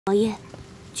王爷，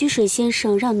居水先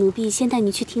生让奴婢先带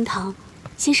你去厅堂，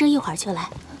先生一会儿就来。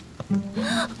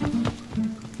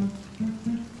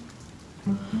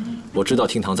我知道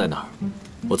厅堂在哪儿，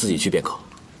我自己去便可。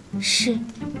是。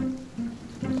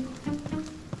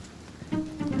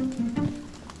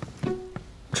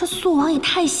这肃王也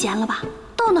太闲了吧，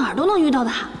到哪儿都能遇到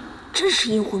他，真是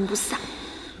阴魂不散。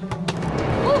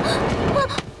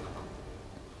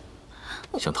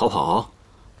想逃跑？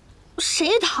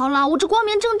谁逃了？我这光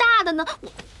明正大的呢！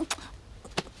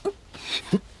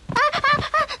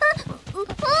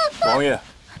王爷，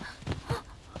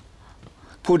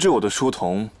不知我的书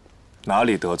童哪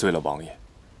里得罪了王爷？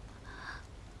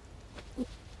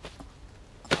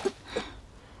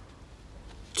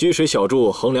居水小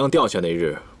筑横梁掉下那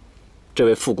日，这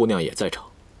位傅姑娘也在场，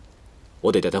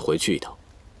我得带她回去一趟。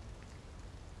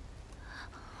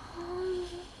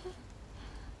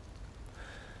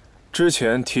之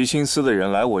前提心司的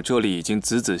人来我这里已经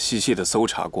仔仔细细地搜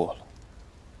查过了，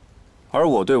而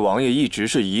我对王爷一直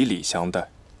是以礼相待，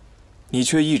你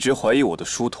却一直怀疑我的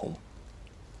书童。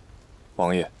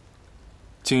王爷，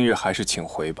今日还是请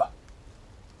回吧。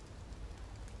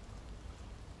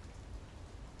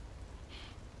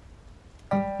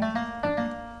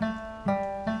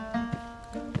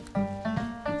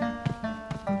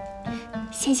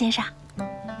谢先生，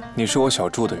你是我小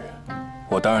筑的人，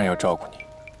我当然要照顾你。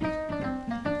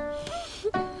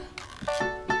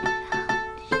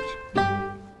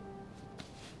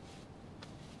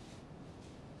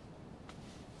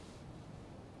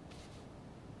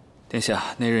殿下，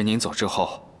那日您走之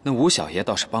后，那吴小爷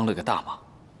倒是帮了个大忙。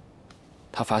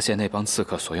他发现那帮刺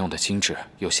客所用的金质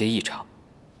有些异常，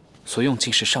所用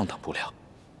竟是上等布料。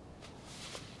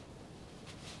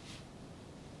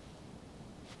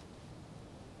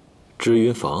织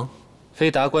云坊，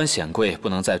非达官显贵不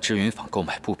能在织云坊购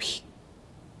买布匹，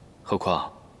何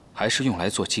况还是用来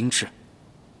做金质。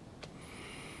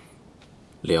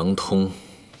梁通，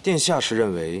殿下是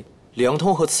认为梁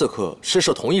通和刺客是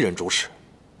受同一人主使？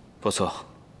不错，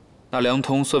那梁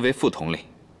通虽为副统领，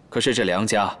可是这梁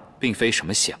家并非什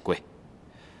么显贵。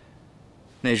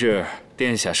那日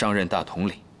殿下上任大统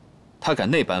领，他敢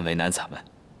那般为难咱们，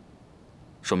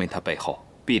说明他背后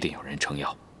必定有人撑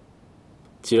腰。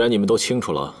既然你们都清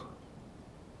楚了，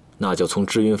那就从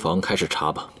织云坊开始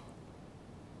查吧。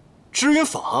织云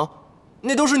坊，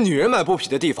那都是女人买布匹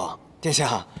的地方，殿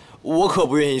下，我可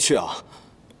不愿意去啊。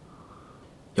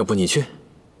要不你去？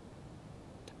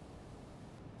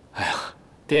哎呀，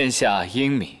殿下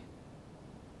英明。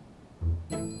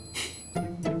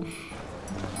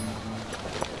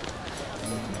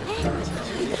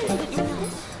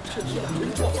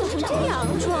做成这样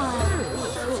状啊！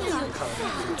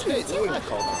这太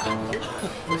高了。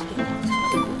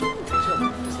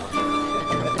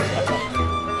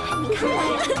你看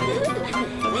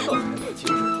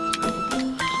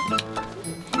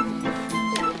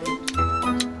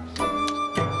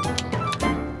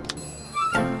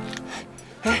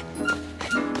哎，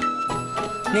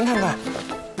您看看，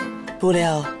布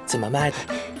料怎么卖的？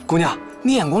姑娘，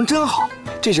你眼光真好，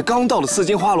这是刚到的丝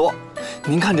巾花罗。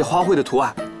您看这花卉的图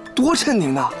案，多衬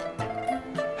您呢！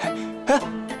哎，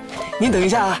您等一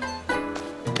下啊！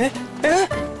哎，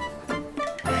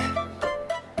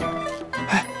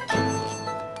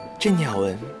这鸟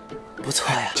纹不错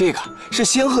呀。这个是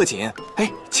仙鹤锦。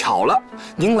哎，巧了，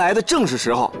您来的正是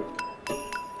时候。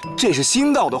这是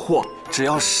新到的货，只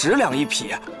要10两一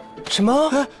匹。什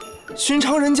么？寻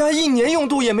常人家1年用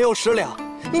度也没有10两，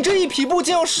你这一匹布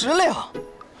竟要10两？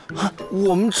啊，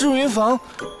我们织云坊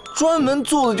专门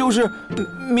做的就是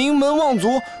名门望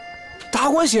族、达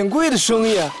官显贵的生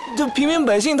意，这平民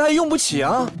百姓他也用不起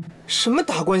啊。什么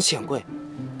达官显贵？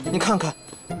你看看，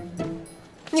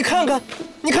你看看，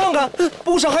你看看，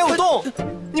布上还有洞，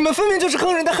你们分明就是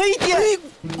坑人的黑店！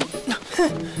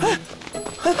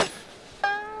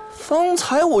方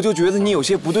才我就觉得你有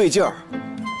些不对劲儿。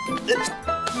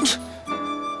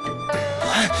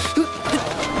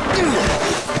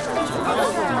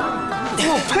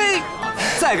我呸！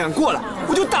再敢过来，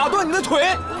我就打断你的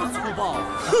腿！粗暴！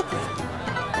哼！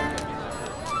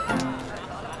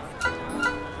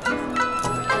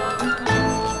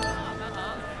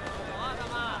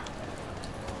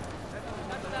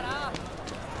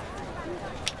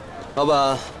老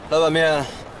板，来碗面。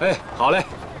哎，好嘞。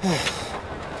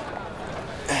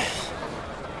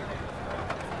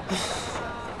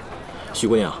徐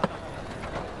姑娘，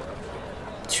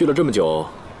去了这么久，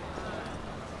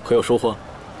可有收获？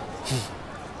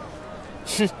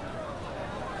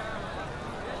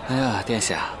哎呀，殿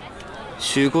下，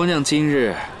许姑娘今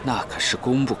日那可是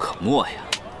功不可没呀！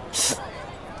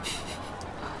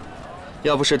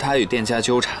要不是她与店家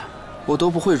纠缠，我都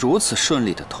不会如此顺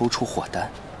利地偷出货单。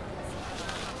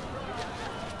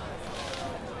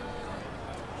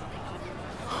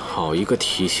好一个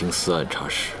提刑司按察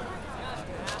使！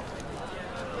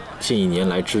近1年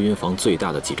来知云坊最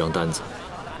大的几张单子，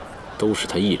都是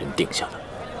他一人定下的。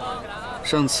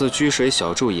上次居水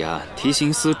小筑一案，提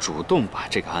刑司主动把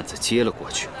这个案子接了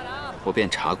过去，我便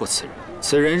查过此人。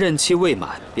此人任期未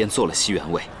满便做了西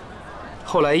园尉，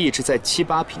后来一直在7、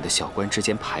8品的小官之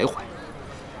间徘徊，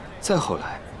再后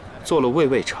来做了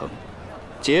卫丞，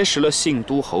结识了信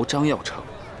都侯张耀成，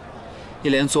一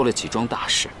连做了几桩大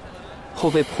事，后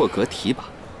被破格提拔，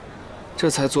这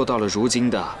才做到了如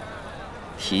今的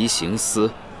提刑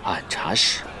司按察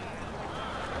使。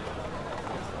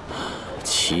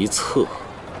其策，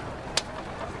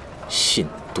信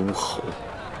都侯。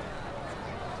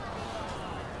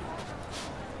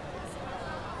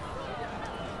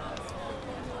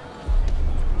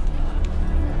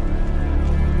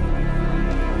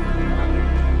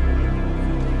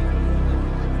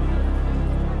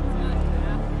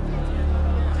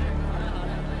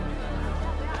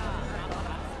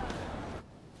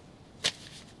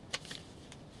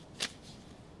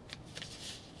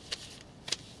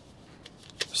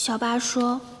小八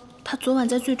说，他昨晚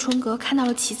在醉春阁看到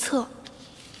了其册。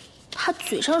他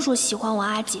嘴上说喜欢我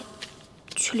阿姐，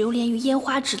却流连于烟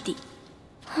花之地。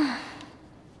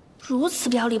如此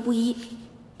表里不一，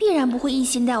必然不会一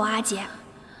心待我阿姐。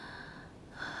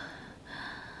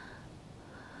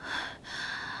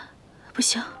不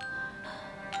行，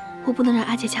我不能让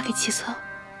阿姐嫁给其策，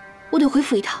我得回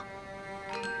府一趟。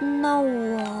那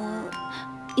我……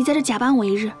你在这假帮我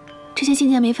一日，这些信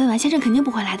件没分完，先生肯定不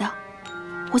会来的。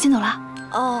我先走了。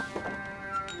哦。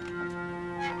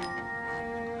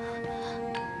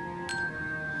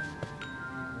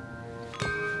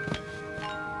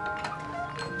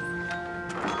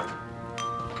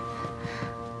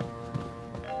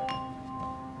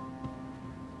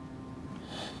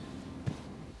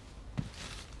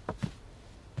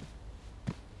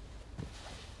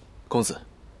公子，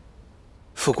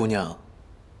傅姑娘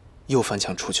又翻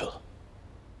墙出去了。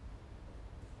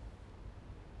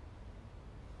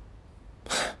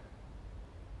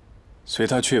随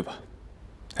他去吧。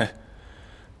哎，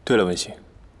对了，文馨，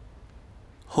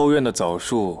后院的枣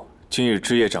树今日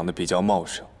枝叶长得比较茂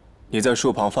盛，你在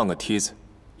树旁放个梯子，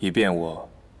以便我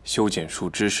修剪树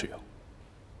枝使用。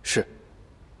是。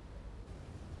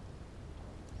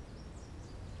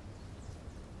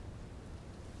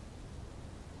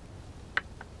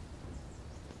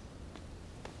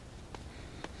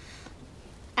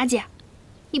阿姐，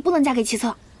你不能嫁给其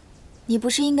策。你不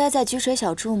是应该在居水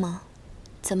小筑吗？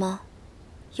怎么，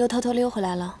又偷偷溜回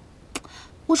来了？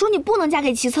我说你不能嫁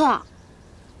给其策，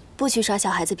不许耍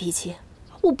小孩子脾气。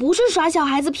我不是耍小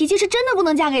孩子脾气，是真的不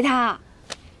能嫁给他。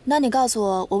那你告诉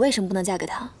我，我为什么不能嫁给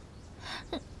他？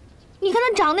你看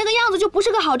他长那个样子，就不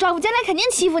是个好丈夫，将来肯定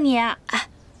欺负你。哎，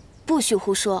不许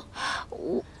胡说。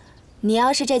你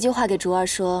要是这句话给竹儿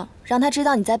说，让他知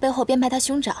道你在背后编排他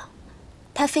兄长，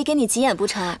他非跟你急眼不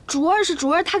成？竹儿是竹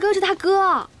儿，他哥是他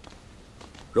哥。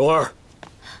蓉儿，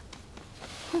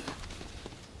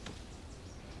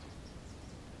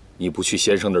你不去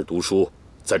先生那儿读书，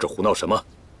在这胡闹什么？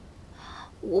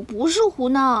我不是胡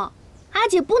闹，阿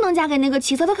姐不能嫁给那个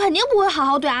其策，他肯定不会好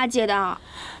好对阿姐的。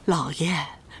老爷，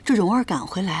这蓉儿赶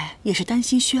回来也是担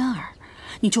心轩儿，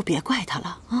你就别怪她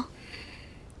了啊。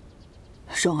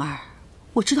蓉儿，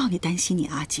我知道你担心你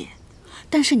阿姐，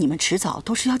但是你们迟早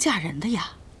都是要嫁人的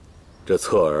呀。这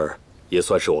策儿也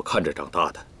算是我看着长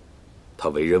大的，他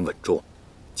为人稳重，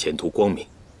前途光明，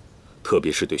特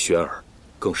别是对轩儿，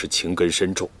更是情根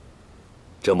深重。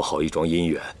这么好一桩姻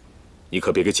缘，你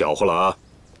可别给搅和了啊！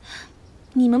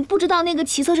你们不知道那个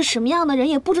其策是什么样的人，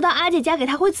也不知道阿姐嫁给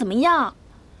他会怎么样。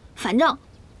反正，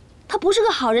他不是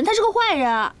个好人，他是个坏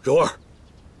人。蓉儿，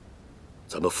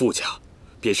咱们傅家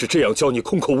便是这样教你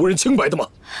空口无人清白的吗？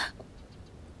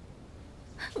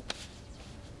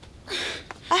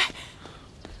哎，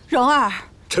蓉儿，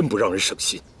真不让人省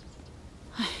心。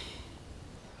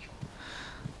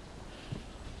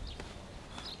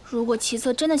如果其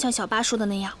策真的像小八说的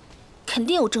那样，肯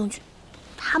定有证据。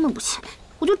他们不信，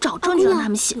我就找证据让他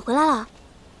们信。你回来了，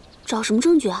找什么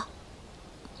证据啊？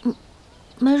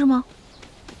没什么。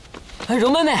哎，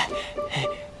蓉妹妹，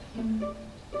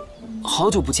好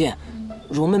久不见，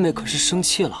蓉妹妹可是生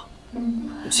气了。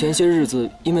前些日子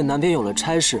因为南边有了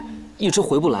差事，一直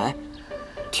回不来。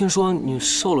听说你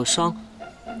受了伤，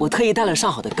我特意带了上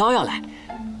好的膏药来，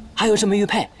还有这枚玉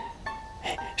佩，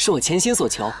是我潜心所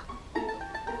求，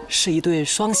是一对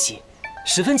双喜，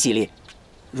十分吉利。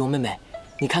蓉妹妹，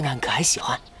你看看可还喜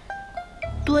欢？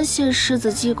多谢世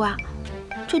子记挂，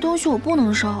这东西我不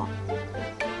能收。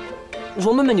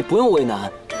容妹妹，你不用为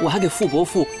难，我还给傅伯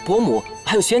父、伯母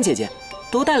还有轩姐姐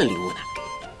都带了礼物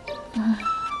呢。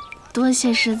多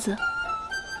谢世子。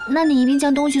那你一并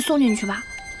将东西送进去吧，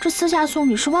这私下送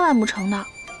礼是万万不成的。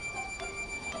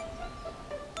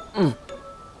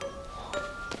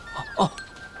哦，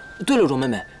对了，容妹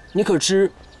妹，你可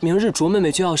知明日卓妹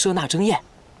妹就要设纳征宴？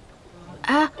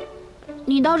哎，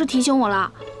你倒是提醒我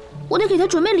了，我得给她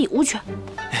准备礼物去。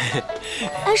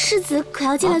哎，世子可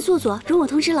要进来坐坐，容我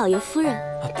通知老爷夫人。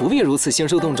不必如此兴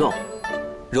师动众，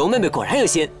容妹妹果然有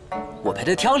心，我陪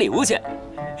她挑礼物去。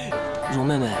容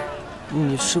妹妹，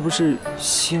你是不是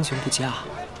心情不佳？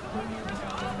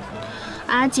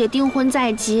阿姐订婚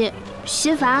在即，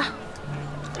惜烦。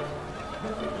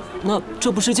那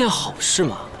这不是件好事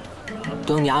吗？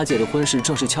等你阿姐的婚事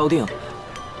正式敲定，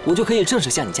我就可以正式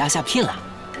向你家下聘了，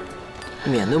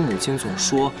免得母亲总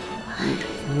说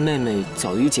妹妹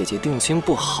早与姐姐定亲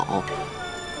不好，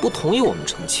不同意我们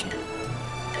成亲。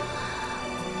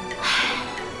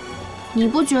你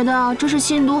不觉得这是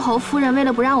新都侯夫人为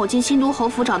了不让我进新都侯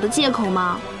府找的借口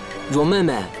吗？容妹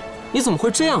妹，你怎么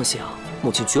会这样想？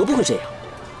母亲绝不会这样。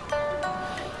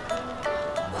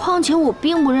况且我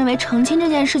并不认为成亲这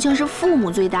件事情是父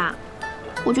母最大，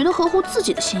我觉得合乎自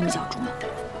己的心意比较重要。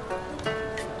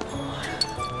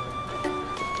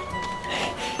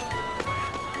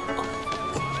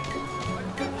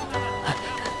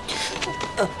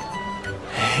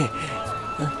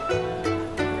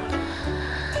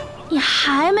你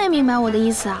还没明白我的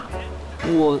意思啊？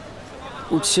我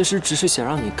其实只是想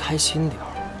让你开心点儿。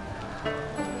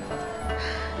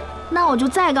那我就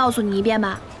再告诉你一遍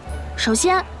吧。首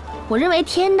先，我认为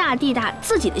天大地大，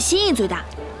自己的心意最大。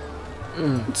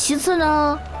其次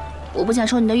呢，我不想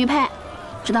收你的玉佩，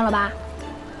知道了吧？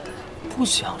不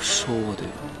想收我的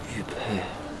玉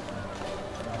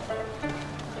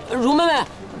佩。如妹妹，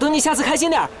等你下次开心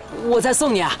点，我再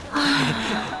送你啊。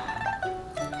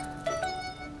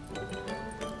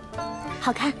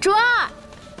好看，竹儿，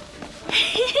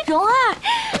蓉儿，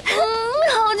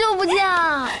好久不见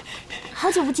啊！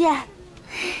好久不见。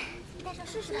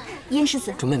燕世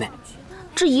子，竹妹妹，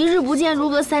这一日不见如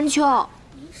隔三秋，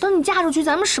等你嫁出去，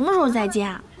咱们什么时候再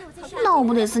见？那我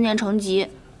不得思念成疾？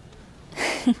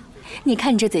你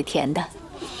看你这嘴甜的。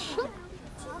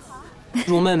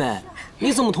如妹妹，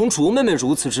你怎么同竹妹妹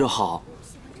如此之好，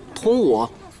同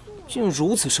我竟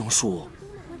如此生疏？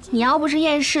你要不是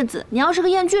燕世子，你要是个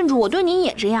燕郡主，我对你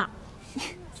也这样。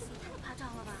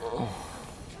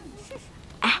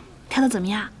哎，挑的怎么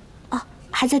样？哦，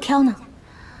还在挑呢。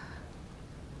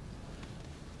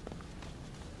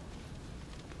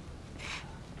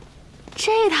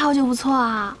这套就不错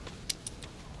啊。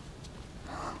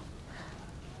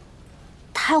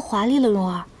太华丽了，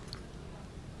蓉儿。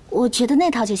我觉得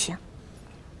那套就行。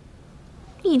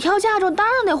你挑嫁妆当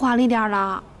然得华丽点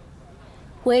了。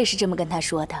我也是这么跟他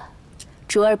说的。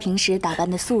竹儿平时打扮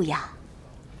的素雅，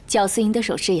绞丝银的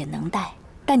首饰也能戴，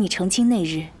但你成亲那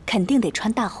日肯定得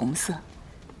穿大红色。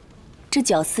这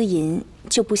绞丝银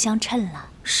就不相称了。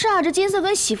是啊，这金色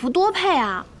跟喜服多配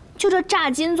啊！就这炸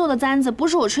金做的簪子，不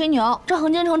是我吹牛，这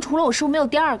横京城除了我师傅没有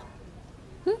第二个。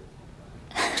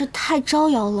这太招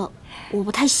摇了，我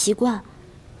不太习惯。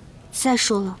再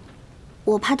说了，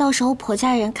我怕到时候婆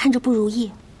家人看着不如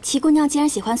意。齐姑娘既然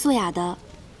喜欢素雅的，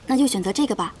那就选择这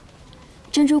个吧。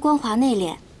珍珠光滑内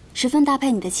敛，十分搭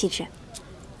配你的气质。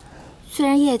虽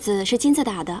然叶子是金子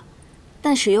打的，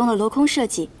但使用了镂空设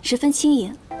计，十分轻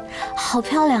盈。好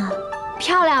漂亮啊！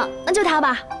漂亮，那就它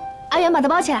吧。阿元把它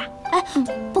包起来。哎，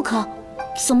不可，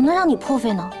怎么能让你破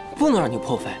费呢？不能让你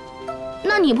破费。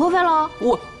那你破费喽？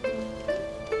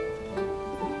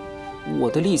我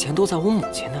的利钱都在我母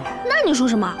亲那儿。那你说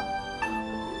什么？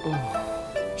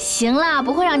行了，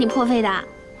不会让你破费的。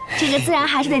这个自然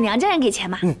还是得娘家人给钱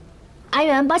嘛。阿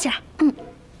元包起来。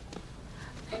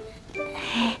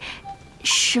哎，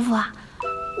师傅啊，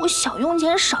我小用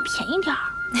钱少便宜点儿。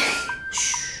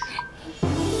嘘。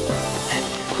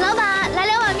老板，来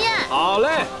2碗面。好嘞。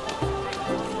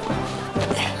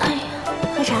哎呀，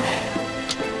喝茶。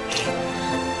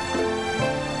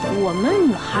我们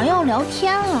女孩要聊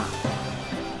天了。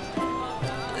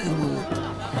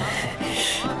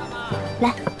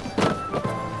来，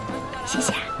谢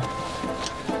谢。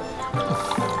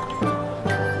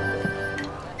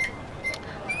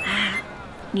哎，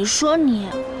你说你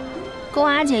跟我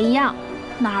阿姐一样，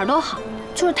哪儿都好，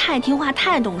就是太听话、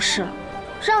太懂事了。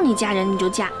让你嫁人你就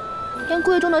嫁，连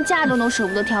贵重的嫁妆都舍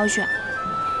不得挑选。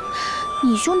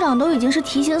你兄长都已经是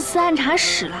提刑司按察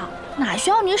使了，哪需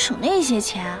要你省那些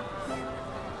钱？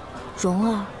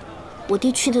蓉儿，我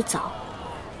爹去得早，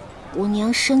我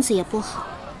娘身子也不好，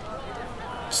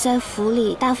在府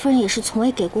里大夫人也是从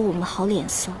未给过我们好脸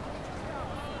色。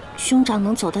兄长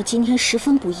能走到今天十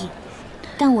分不易，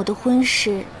但我的婚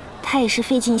事，他也是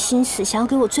费尽心思想要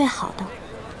给我最好的，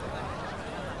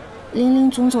零零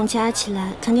总总加起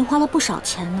来肯定花了不少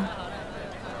钱呢。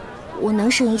我能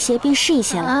省一些便是一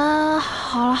些了。啊，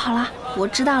好了好了，我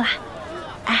知道了。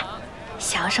哎，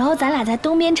小时候咱俩在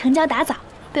东边城郊打枣，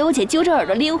被我姐揪着耳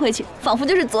朵拎回去，仿佛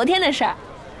就是昨天的事儿。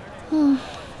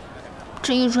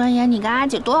这一转眼你跟阿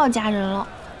姐都要嫁人了。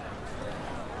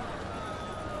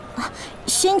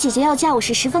轩姐姐要嫁我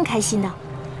是十分开心的，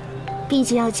毕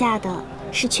竟要嫁的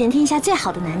是全天下最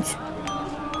好的男子。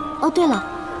哦，对了，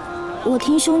我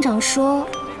听兄长说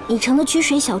你成了居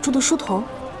水小筑的书童。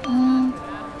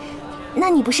那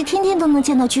你不是天天都能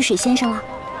见到居水先生了？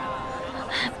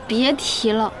别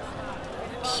提了，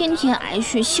天天挨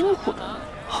训，辛苦的呢。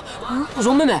啊，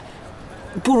蓉妹妹，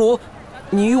不如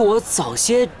你与我早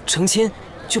些成亲，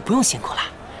就不用辛苦了。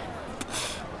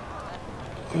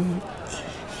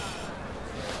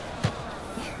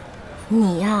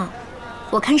你呀，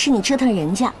我看是你折腾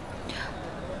人家。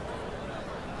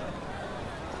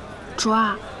竹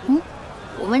儿，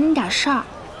我问你点事儿，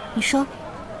你说，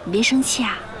你别生气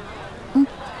啊。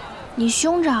你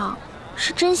兄长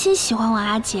是真心喜欢我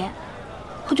阿姐，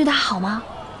会对她好吗？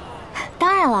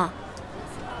当然了，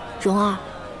蓉儿，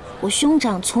我兄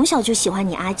长从小就喜欢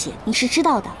你阿姐，你是知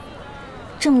道的。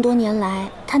这么多年来，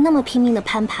他那么拼命的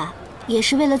攀爬，也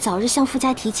是为了早日向夫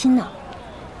家提亲呢。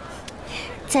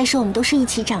再说我们都是一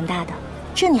起长大的，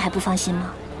这你还不放心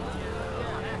吗？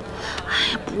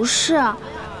哎，不是，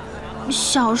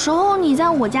小时候你在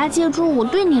我家借住，我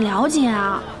对你了解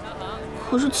啊。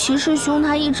可是齐师兄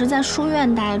他一直在书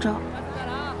院待着，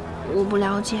我不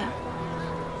了解。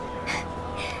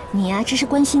你呀，这是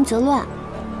关心则乱。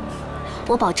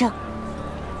我保证，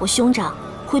我兄长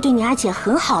会对你阿姐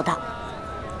很好的。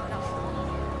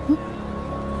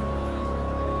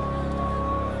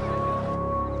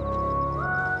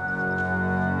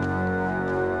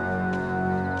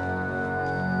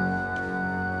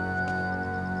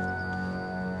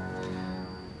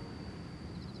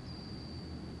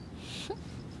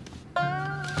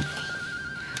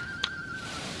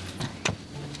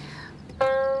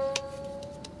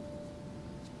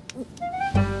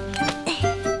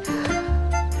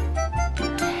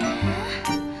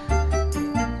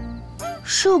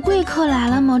是有贵客来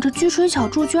了吗？这居水小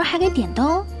筑居然还给点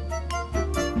灯。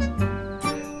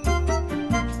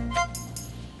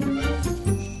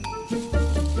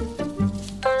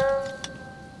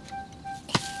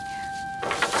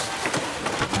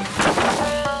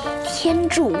天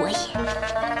助我也！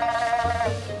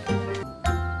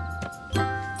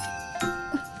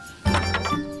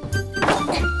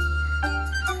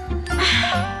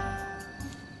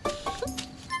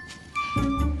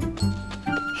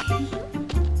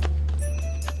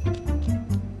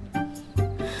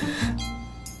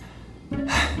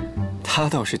他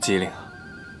倒是机灵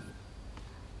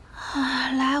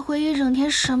啊！来回一整天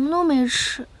什么都没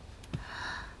吃。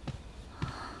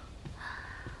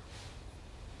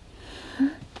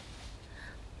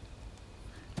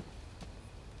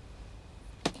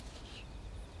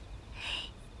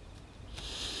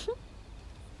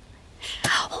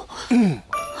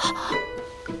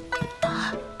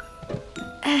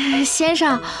先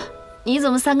生，你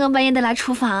怎么三更半夜的来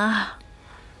厨房啊？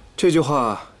这句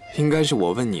话应该是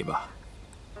我问你吧？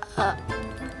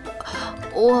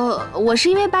我是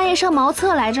因为半夜上茅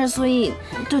厕来这儿，所以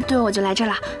对，我就来这儿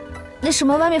了。那什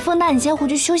么，外面风大，你先回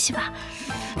去休息吧。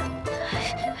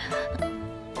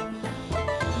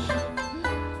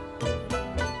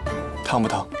烫不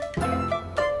烫？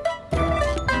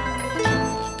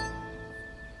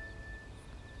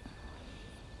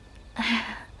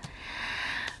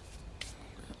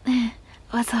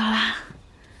我走了。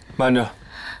慢着。